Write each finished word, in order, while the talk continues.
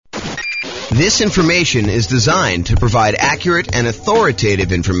This information is designed to provide accurate and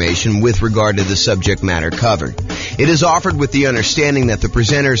authoritative information with regard to the subject matter covered. It is offered with the understanding that the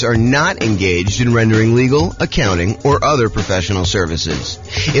presenters are not engaged in rendering legal, accounting, or other professional services.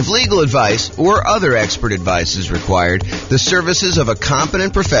 If legal advice or other expert advice is required, the services of a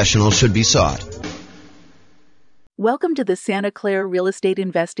competent professional should be sought. Welcome to the Santa Clara Real Estate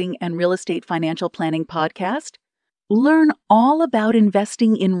Investing and Real Estate Financial Planning Podcast. Learn all about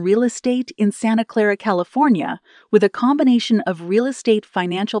investing in real estate in Santa Clara, California, with a combination of real estate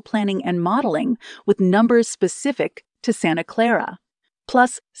financial planning and modeling with numbers specific to Santa Clara,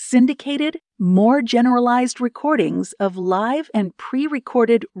 plus syndicated, more generalized recordings of live and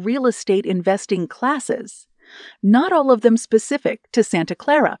pre-recorded real estate investing classes, not all of them specific to Santa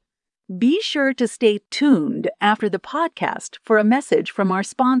Clara. Be sure to stay tuned after the podcast for a message from our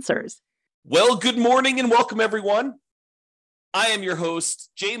sponsors. Well, good morning and welcome, everyone. I am your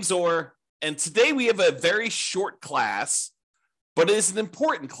host, James Orr, and today we have a very short class, but it is an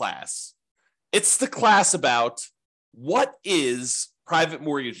important class. It's the class about what is private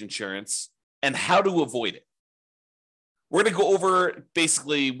mortgage insurance and how to avoid it. We're going to go over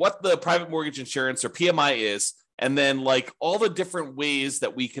basically what the private mortgage insurance or PMI is, and then like all the different ways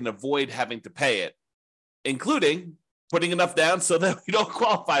that we can avoid having to pay it, including putting enough down so that we don't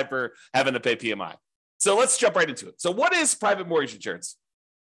qualify for having to pay PMI. So let's jump right into it. So what is private mortgage insurance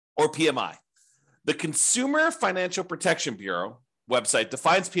or PMI? The Consumer Financial Protection Bureau website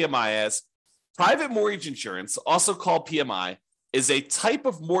defines PMI as private mortgage insurance, also called PMI, is a type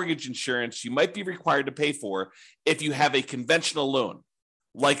of mortgage insurance you might be required to pay for if you have a conventional loan.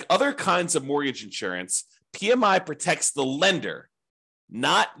 Like other kinds of mortgage insurance, PMI protects the lender,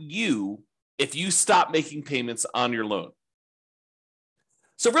 not you, if you stop making payments on your loan.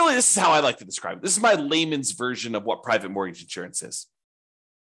 So really, this is how I like to describe it. This is my layman's version of what private mortgage insurance is.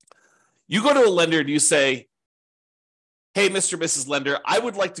 You go to a lender and you say, hey, Mr. and Mrs. Lender, I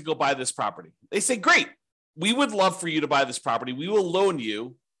would like to go buy this property. They say, great. We would love for you to buy this property. We will loan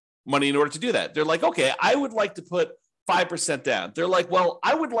you money in order to do that. They're like, okay, I would like to put 5% down. They're like, well,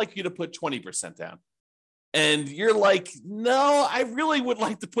 I would like you to put 20% down. And you're like, no, I really would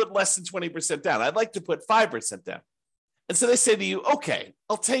like to put less than 20% down. I'd like to put 5% down. And so they say to you, okay,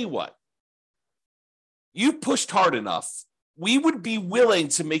 I'll tell you what. You pushed hard enough. We would be willing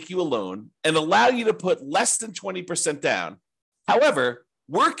to make you a loan and allow you to put less than 20% down. However,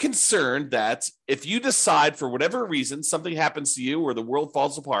 we're concerned that if you decide for whatever reason, something happens to you or the world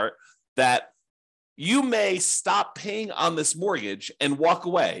falls apart, that you may stop paying on this mortgage and walk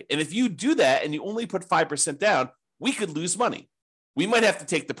away. And if you do that and you only put 5% down, we could lose money. We might have to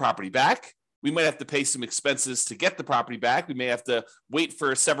take the property back. We might have to pay some expenses to get the property back. We may have to wait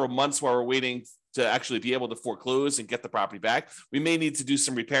for several months while we're waiting to actually be able to foreclose and get the property back. We may need to do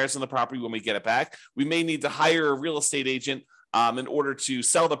some repairs on the property when we get it back. We may need to hire a real estate agent in order to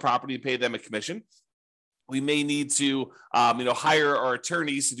sell the property and pay them a commission. We may need to hire our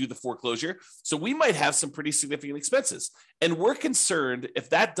attorneys to do the foreclosure. So we might have some pretty significant expenses. And we're concerned if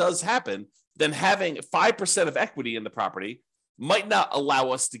that does happen, then having 5% of equity in the property might not allow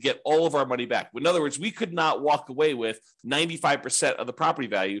us to get all of our money back. In other words, we could not walk away with 95% of the property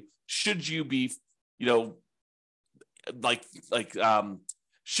value should you be,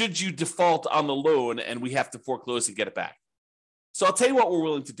 should you default on the loan and we have to foreclose and get it back. So I'll tell you what we're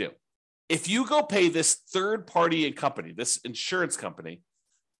willing to do. If you go pay this third party company, this insurance company,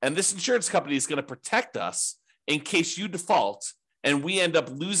 and this insurance company is going to protect us in case you default and we end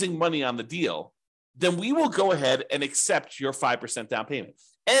up losing money on the deal, then we will go ahead and accept your 5% down payment.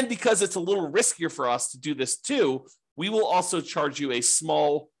 And because it's a little riskier for us to do this too, we will also charge you a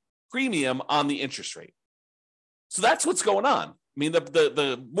small premium on the interest rate. So that's what's going on. I mean,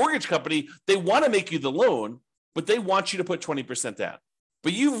 the mortgage company, they want to make you the loan, but they want you to put 20% down.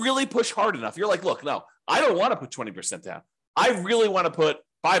 But you really push hard enough. You're like, look, no, I don't want to put 20% down. I really want to put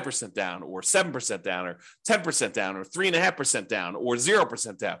 5% down or 7% down or 10% down or 3.5% down or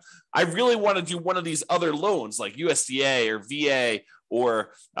 0% down. I really want to do one of these other loans like USDA or VA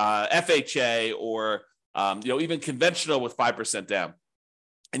or FHA or even conventional with 5% down.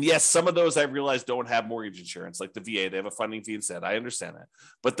 And yes, some of those I realize don't have mortgage insurance, like the VA. They have a funding fee instead. I understand that.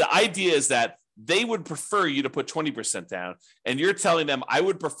 But the idea is that they would prefer you to put 20% down. And you're telling them, I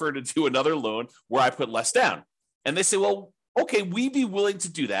would prefer to do another loan where I put less down. And they say, well, okay, we'd be willing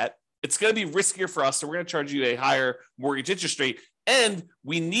to do that. It's going to be riskier for us. So we're going to charge you a higher mortgage interest rate. And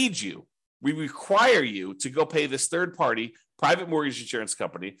we need you. We require you to go pay this third party private mortgage insurance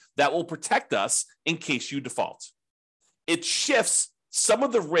company that will protect us in case you default. It shifts some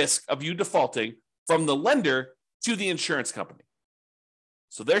of the risk of you defaulting from the lender to the insurance company.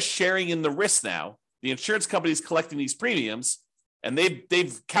 So they're sharing in the risk now. The insurance company is collecting these premiums, and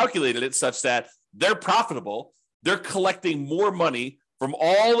they've calculated it such that they're profitable. They're collecting more money from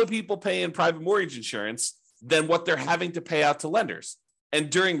all the people paying private mortgage insurance than what they're having to pay out to lenders. And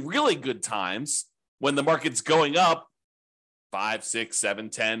during really good times, when the market's going up 5, 6, 7,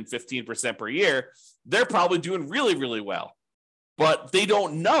 10, 15% per year, they're probably doing really, really well. But they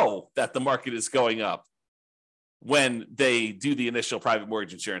don't know that the market is going up when they do the initial private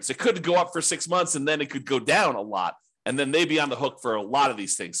mortgage insurance. It could go up for 6 months and then it could go down a lot. And then they'd be on the hook for a lot of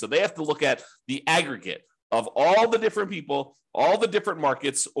these things. So they have to look at the aggregate of all the different people, all the different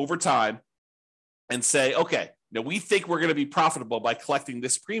markets over time and say, okay, now we think we're going to be profitable by collecting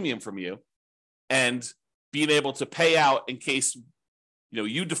this premium from you and being able to pay out in case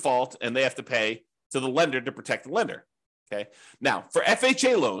you default and they have to pay to the lender to protect the lender. Okay. Now, for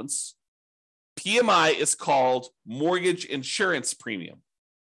FHA loans, PMI is called mortgage insurance premium.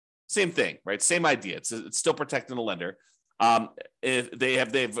 Same thing, right? Same idea. It's still protecting the lender. If they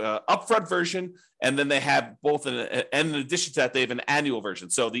have upfront version, and then they have both, and in addition to that, they have an annual version.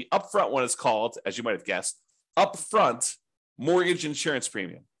 So the upfront one is called, as you might have guessed, upfront mortgage insurance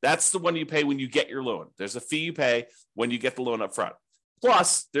premium. That's the one you pay when you get your loan. There's a fee you pay when you get the loan upfront.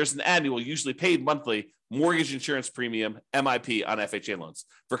 Plus, there's an annual, usually paid monthly, mortgage insurance premium, MIP, on FHA loans.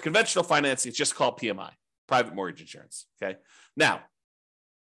 For conventional financing, it's just called PMI, private mortgage insurance. Okay. Now,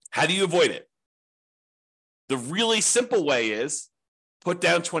 how do you avoid it? The really simple way is put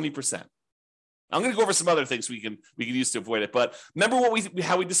down 20%. I'm going to go over some other things we can use to avoid it. But remember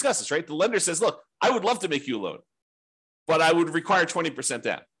how we discussed this, right? The lender says, look, I would love to make you a loan, but I would require 20%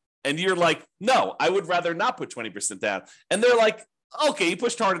 down. And you're like, no, I would rather not put 20% down. And they're like, okay, you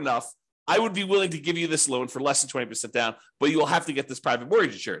pushed hard enough. I would be willing to give you this loan for less than 20% down, but you will have to get this private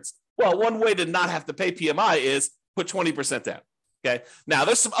mortgage insurance. Well, one way to not have to pay PMI is put 20% down. Okay. Now,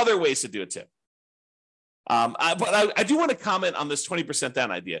 there's some other ways to do it too. But I do want to comment on this 20%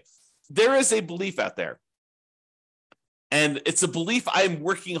 down idea. There is a belief out there, and it's a belief I'm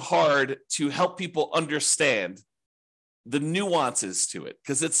working hard to help people understand the nuances to it,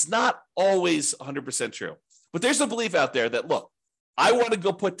 because it's not always 100% true. But there's a belief out there that, look, I want to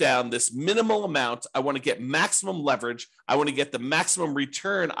go put down this minimal amount. I want to get maximum leverage. I want to get the maximum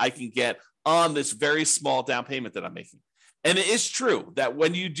return I can get on this very small down payment that I'm making. And it is true that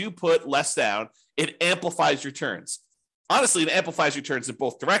when you do put less down, it amplifies returns. Honestly, it amplifies returns in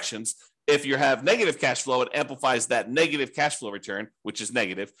both directions. If you have negative cash flow, it amplifies that negative cash flow return, which is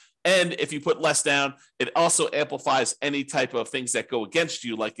negative. And if you put less down, it also amplifies any type of things that go against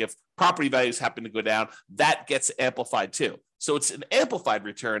you. Like if property values happen to go down, that gets amplified too. So it's an amplified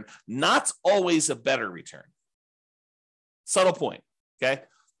return, not always a better return. Subtle point, okay?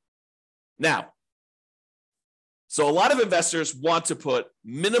 Now, so a lot of investors want to put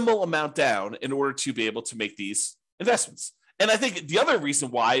minimal amount down in order to be able to make these investments. And I think the other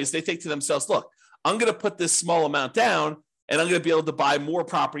reason why is they think to themselves, look, I'm going to put this small amount down and I'm going to be able to buy more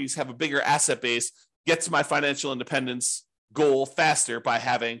properties, have a bigger asset base, get to my financial independence goal faster by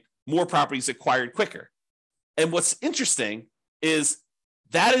having more properties acquired quicker. And what's interesting is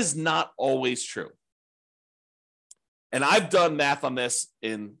that is not always true. And I've done math on this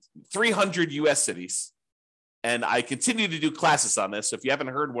in 300 US cities. And I continue to do classes on this. So if you haven't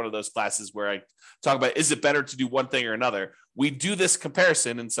heard one of those classes where I talk about, is it better to do one thing or another? We do this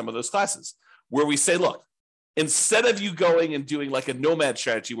comparison in some of those classes where we say, look, instead of you going and doing like a nomad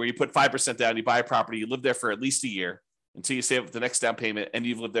strategy where you put 5% down, you buy a property, you live there for at least a year until you save up the next down payment and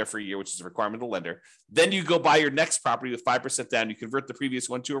you've lived there for a year, which is a requirement of the lender. Then you go buy your next property with 5% down, you convert the previous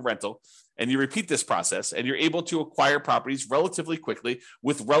one to a rental, and you repeat this process, and you're able to acquire properties relatively quickly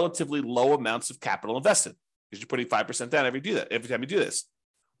with relatively low amounts of capital invested. Because you're putting 5% down every time you do this.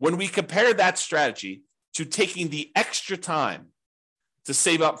 When we compare that strategy to taking the extra time to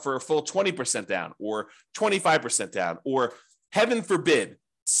save up for a full 20% down or 25% down, or heaven forbid,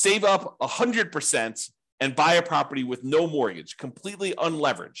 save up 100% and buy a property with no mortgage, completely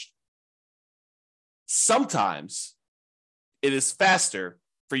unleveraged, sometimes it is faster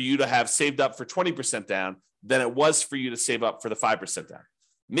for you to have saved up for 20% down than it was for you to save up for the 5% down.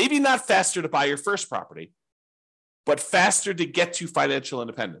 Maybe not faster to buy your first property, but faster to get to financial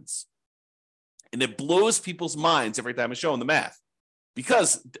independence. And it blows people's minds every time I show them the math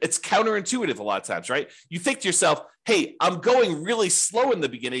because it's counterintuitive a lot of times, right? You think to yourself, hey, I'm going really slow in the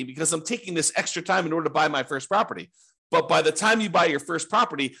beginning because I'm taking this extra time in order to buy my first property. But by the time you buy your first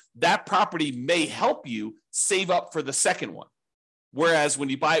property, that property may help you save up for the second one. Whereas when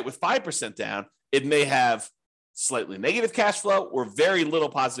you buy it with 5% down, it may have slightly negative cash flow or very little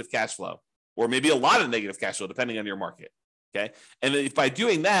positive cash flow, or maybe a lot of negative cash flow, depending on your market. Okay. And if by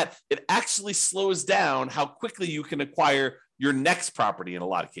doing that, it actually slows down how quickly you can acquire your next property in a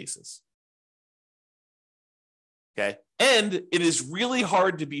lot of cases. Okay. And it is really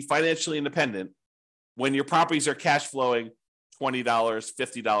hard to be financially independent when your properties are cash flowing $20,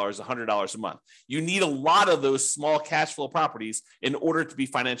 $50, $100 a month. You need a lot of those small cash flow properties in order to be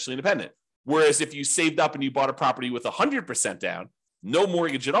financially independent. Whereas if you saved up and you bought a property with 100% down, no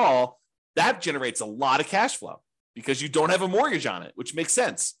mortgage at all, that generates a lot of cash flow because you don't have a mortgage on it, which makes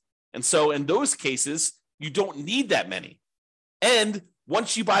sense. And so in those cases, you don't need that many. And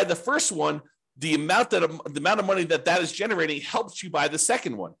once you buy the first one, the amount of money that is generating helps you buy the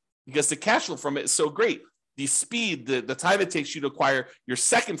second one because the cash flow from it is so great. The speed, the time it takes you to acquire your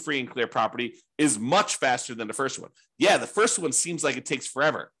second free and clear property is much faster than the first one. Yeah, the first one seems like it takes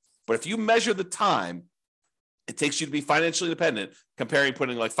forever. But if you measure the time it takes you to be financially independent, comparing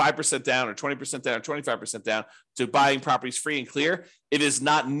putting like 5% down or 20% down or 25% down to buying properties free and clear, it is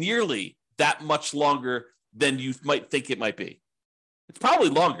not nearly that much longer than you might think it might be. It's probably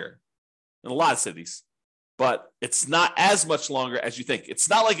longer in a lot of cities, but it's not as much longer as you think. It's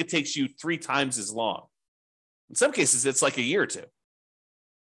not like it takes you 3 times as long. In some cases, it's like a year or two.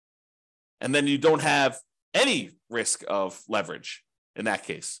 And then you don't have any risk of leverage in that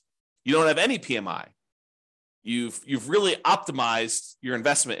case. You don't have any PMI. You've really optimized your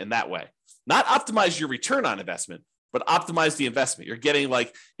investment in that way. Not optimize your return on investment, but optimize the investment. You're getting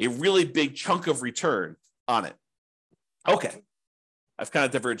like a really big chunk of return on it. Okay. I've kind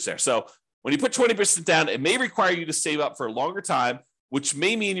of diverged there. So when you put 20% down, it may require you to save up for a longer time, which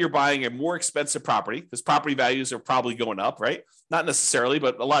may mean you're buying a more expensive property because property values are probably going up, right? Not necessarily,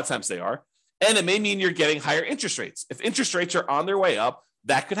 but a lot of times they are. And it may mean you're getting higher interest rates. If interest rates are on their way up,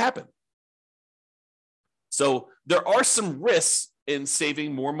 that could happen. So there are some risks in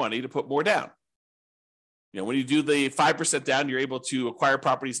saving more money to put more down. You know, when you do the 5% down, you're able to acquire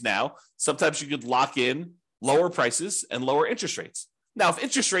properties now. Sometimes you could lock in lower prices and lower interest rates. Now, if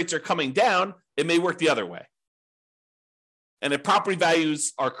interest rates are coming down, it may work the other way. And if property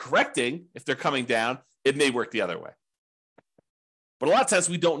values are correcting, if they're coming down, it may work the other way. But a lot of times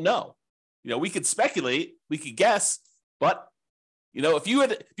we don't know. You know, we could speculate, we could guess, but you know, if you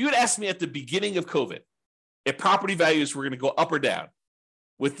had asked me at the beginning of COVID if property values were going to go up or down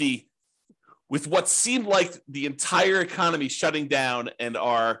with what seemed like the entire economy shutting down and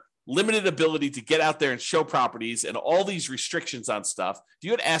our limited ability to get out there and show properties and all these restrictions on stuff, if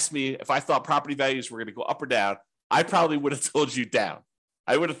you had asked me if I thought property values were going to go up or down, I probably would have told you down.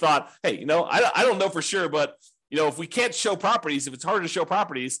 I would have thought, hey, you know, I don't know for sure, but you know, if we can't show properties, if it's harder to show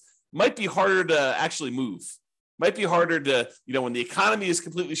properties, might be harder to actually move. Might be harder to, you know, when the economy is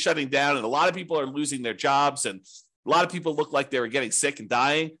completely shutting down and a lot of people are losing their jobs and a lot of people look like they were getting sick and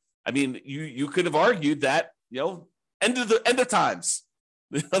dying. I mean, you could have argued that, you know, end of times,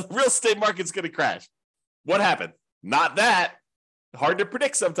 the real estate market's going to crash. What happened? Not that. Hard to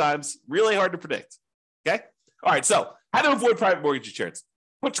predict sometimes. Really hard to predict. Okay. All right. So how to avoid private mortgage insurance?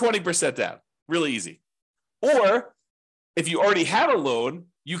 Put 20% down. Really easy. Or if you already have a loan,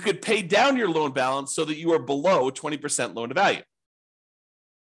 you could pay down your loan balance so that you are below 20% loan to value.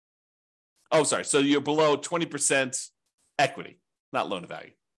 Oh, sorry. So you're below 20% equity, not loan to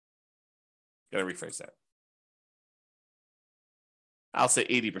value. Got to rephrase that. I'll say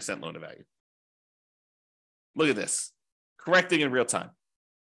 80% loan to value. Look at this. Correcting in real time.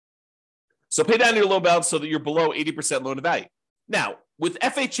 So pay down your loan balance so that you're below 80% loan to value. Now, with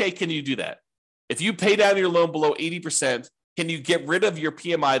FHA, can you do that? If you pay down your loan below 80%, can you get rid of your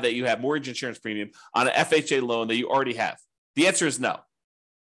PMI that you have, mortgage insurance premium, on an FHA loan that you already have? The answer is no.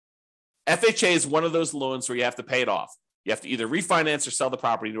 FHA is one of those loans where you have to pay it off. You have to either refinance or sell the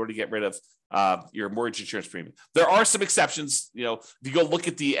property in order to get rid of your mortgage insurance premium. There are some exceptions. You know, if you go look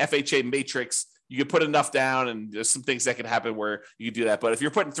at the FHA matrix, you can put enough down, and there's some things that can happen where you can do that. But if you're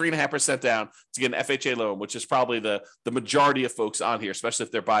putting 3.5% down to get an FHA loan, which is probably the majority of folks on here, especially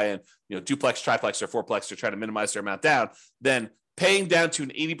if they're buying, you know, duplex, triplex, or fourplex, or trying to minimize their amount down, then paying down to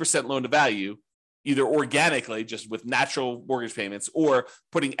an 80% loan to value, either organically, just with natural mortgage payments, or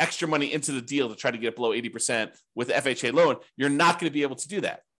putting extra money into the deal to try to get below 80% with the FHA loan, you're not going to be able to do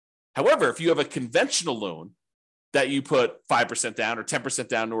that. However, if you have a conventional loan that you put 5% down or 10%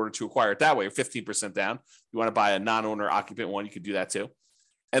 down in order to acquire it that way, or 15% down, you want to buy a non-owner occupant one, you could do that too.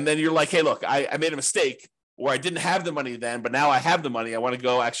 And then you're like, hey, look, I made a mistake, or I didn't have the money then, but now I have the money. I want to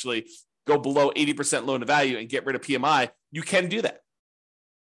go below 80% loan to value and get rid of PMI. You can do that.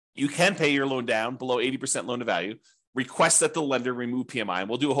 You can pay your loan down below 80% loan to value, request that the lender remove PMI, and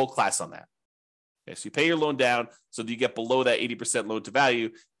we'll do a whole class on that. Okay, so you pay your loan down so that you get below that 80% loan to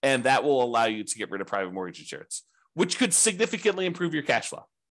value, and that will allow you to get rid of private mortgage insurance. which could significantly improve your cash flow.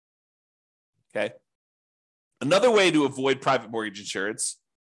 Okay. Another way to avoid private mortgage insurance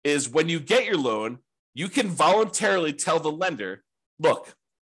is when you get your loan, you can voluntarily tell the lender, look,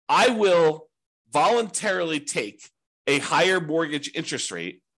 I will voluntarily take a higher mortgage interest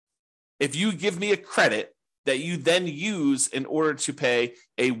rate if you give me a credit that you then use in order to pay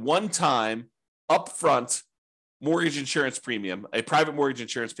a one-time upfront mortgage insurance premium, a private mortgage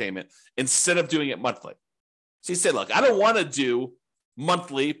insurance payment, instead of doing it monthly. So you say, look, I don't want to do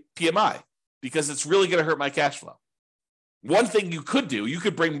monthly PMI because it's really going to hurt my cash flow. One thing you could do, you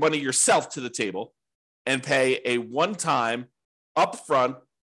could bring money yourself to the table and pay a one-time upfront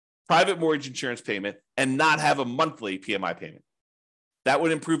private mortgage insurance payment and not have a monthly PMI payment. That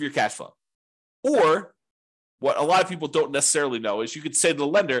would improve your cash flow. Or what a lot of people don't necessarily know is you could say to the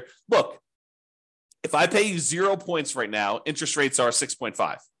lender, look, if I pay you 0 points right now, interest rates are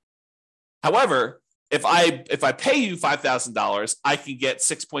 6.5. However, if I pay you $5,000, I can get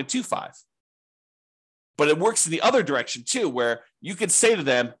 6.25. But it works in the other direction too, where you could say to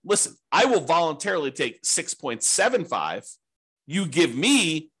them, listen, I will voluntarily take 6.75. You give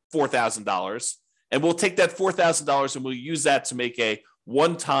me $4,000, and we'll take that $4,000 and we'll use that to make a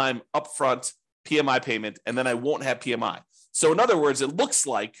one-time upfront PMI payment, and then I won't have PMI. So in other words, it looks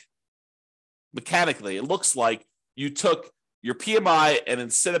like, mechanically, it looks like you took your PMI and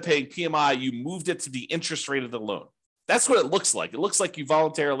instead of paying PMI, you moved it to the interest rate of the loan. That's what it looks like. It looks like you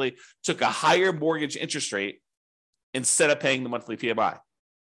voluntarily took a higher mortgage interest rate instead of paying the monthly PMI.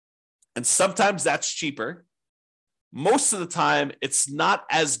 And sometimes that's cheaper. Most of the time, it's not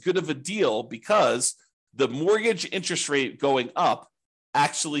as good of a deal because the mortgage interest rate going up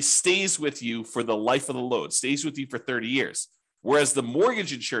actually stays with you for the life of the loan, stays with you for 30 years. Whereas the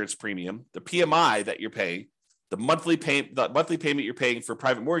mortgage insurance premium, the PMI that you're paying, the monthly payment you're paying for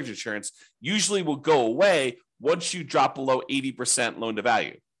private mortgage insurance usually will go away once you drop below 80% loan to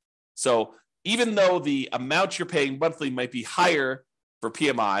value. So even though the amount you're paying monthly might be higher for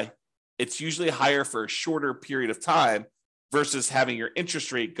PMI, it's usually higher for a shorter period of time versus having your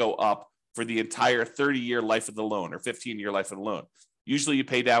interest rate go up for the entire 30-year life of the loan or 15-year life of the loan. Usually you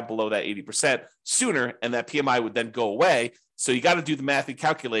pay down below that 80% sooner, and that PMI would then go away. So you got to do the math and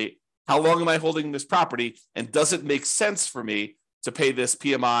calculate, how long am I holding this property, and does it make sense for me to pay this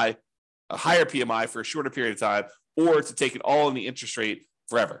PMI, a higher PMI for a shorter period of time, or to take it all in the interest rate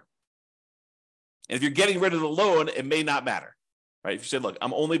forever? And if you're getting rid of the loan, it may not matter, right? If you say, look,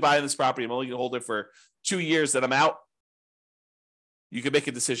 I'm only buying this property, I'm only going to hold it for 2 years, then I'm out, you can make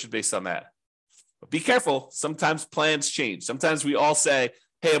a decision based on that. But be careful. Sometimes plans change. Sometimes we all say,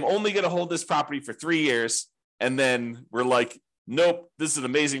 hey, I'm only going to hold this property for 3 years. And then we're like, nope, this is an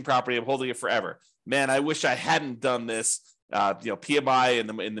amazing property. I'm holding it forever. Man, I wish I hadn't done this, PMI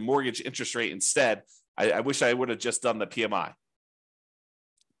and the mortgage interest rate instead. I wish I would have just done the PMI.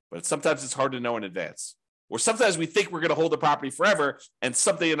 But sometimes it's hard to know in advance. Or sometimes we think we're going to hold the property forever and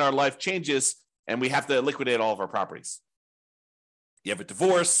something in our life changes and we have to liquidate all of our properties. You have a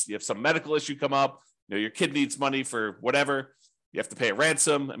divorce, you have some medical issue come up, your kid needs money for whatever, you have to pay a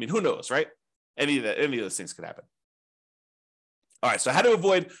ransom. I mean, who knows, right? Any of those things could happen. All right, so how to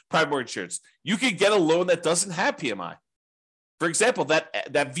avoid private mortgage insurance? You could get a loan that doesn't have PMI. For example, that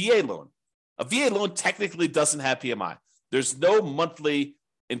VA loan. A VA loan technically doesn't have PMI. There's no monthly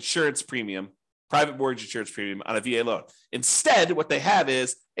insurance premium, private mortgage insurance premium on a VA loan. Instead, what they have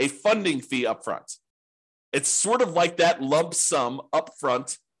is a funding fee upfront. It's sort of like that lump sum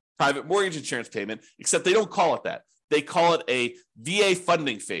upfront private mortgage insurance payment, except they don't call it that. They call it a VA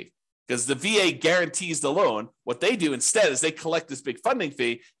funding fee because the VA guarantees the loan. What they do instead is they collect this big funding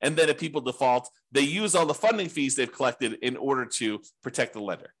fee, and then if people default, they use all the funding fees they've collected in order to protect the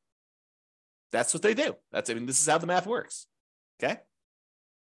lender. That's what they do. This is how the math works. Okay?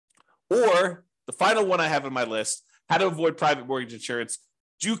 Or the final one I have on my list, how to avoid private mortgage insurance,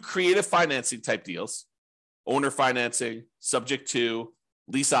 do creative financing type deals. Owner financing, subject to,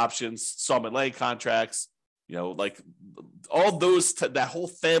 lease options, installment loan contracts, like all those, that whole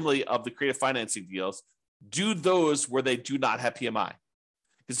family of the creative financing deals, do those where they do not have PMI.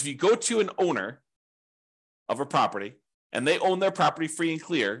 Because if you go to an owner of a property and they own their property free and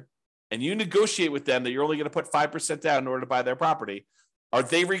clear, and you negotiate with them that you're only going to put 5% down in order to buy their property, are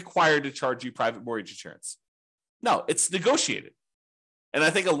they required to charge you private mortgage insurance? No, it's negotiated. And I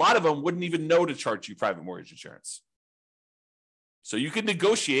think a lot of them wouldn't even know to charge you private mortgage insurance. So you could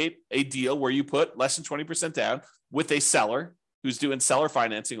negotiate a deal where you put less than 20% down with a seller who's doing seller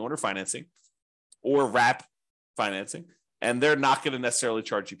financing, owner financing, or wrap financing, and they're not going to necessarily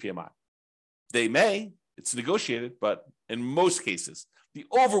charge you PMI. They may, it's negotiated, but in most cases, the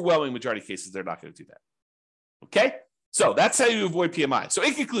overwhelming majority of cases, they're not going to do that. Okay? So that's how you avoid PMI. So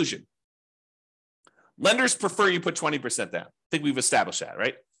in conclusion, lenders prefer you put 20% down. I think we've established that,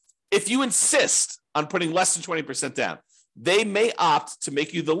 right? If you insist on putting less than 20% down, they may opt to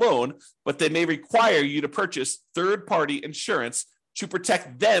make you the loan, but they may require you to purchase third-party insurance to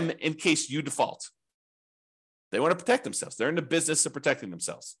protect them in case you default. They want to protect themselves. They're in the business of protecting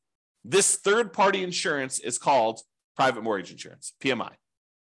themselves. This third-party insurance is called private mortgage insurance, PMI.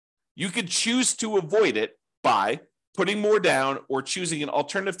 You could choose to avoid it by putting more down or choosing an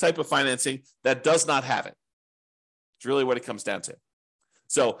alternative type of financing that does not have it. It's really what it comes down to.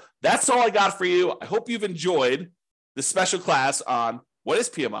 So that's all I got for you. I hope you've enjoyed this special class on what is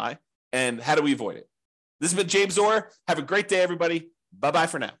PMI and how do we avoid it. This has been James Orr. Have a great day, everybody. Bye-bye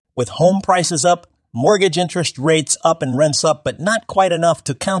for now. With home prices up, mortgage interest rates up and rents up, but not quite enough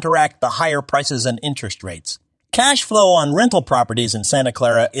to counteract the higher prices and interest rates. Cash flow on rental properties in Santa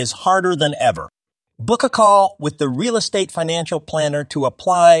Clara is harder than ever. Book a call with the Real Estate Financial Planner to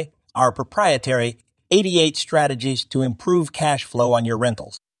apply our proprietary 88 strategies to improve cash flow on your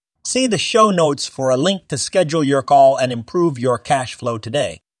rentals. See the show notes for a link to schedule your call and improve your cash flow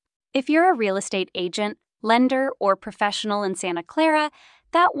today. If you're a real estate agent, lender, or professional in Santa Clara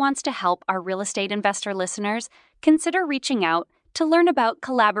that wants to help our real estate investor listeners, consider reaching out to learn about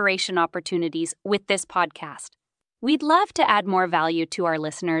collaboration opportunities with this podcast. We'd love to add more value to our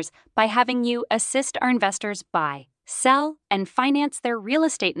listeners by having you assist our investors buy, sell, and finance their real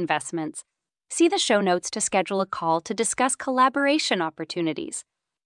estate investments. See the show notes to schedule a call to discuss collaboration opportunities.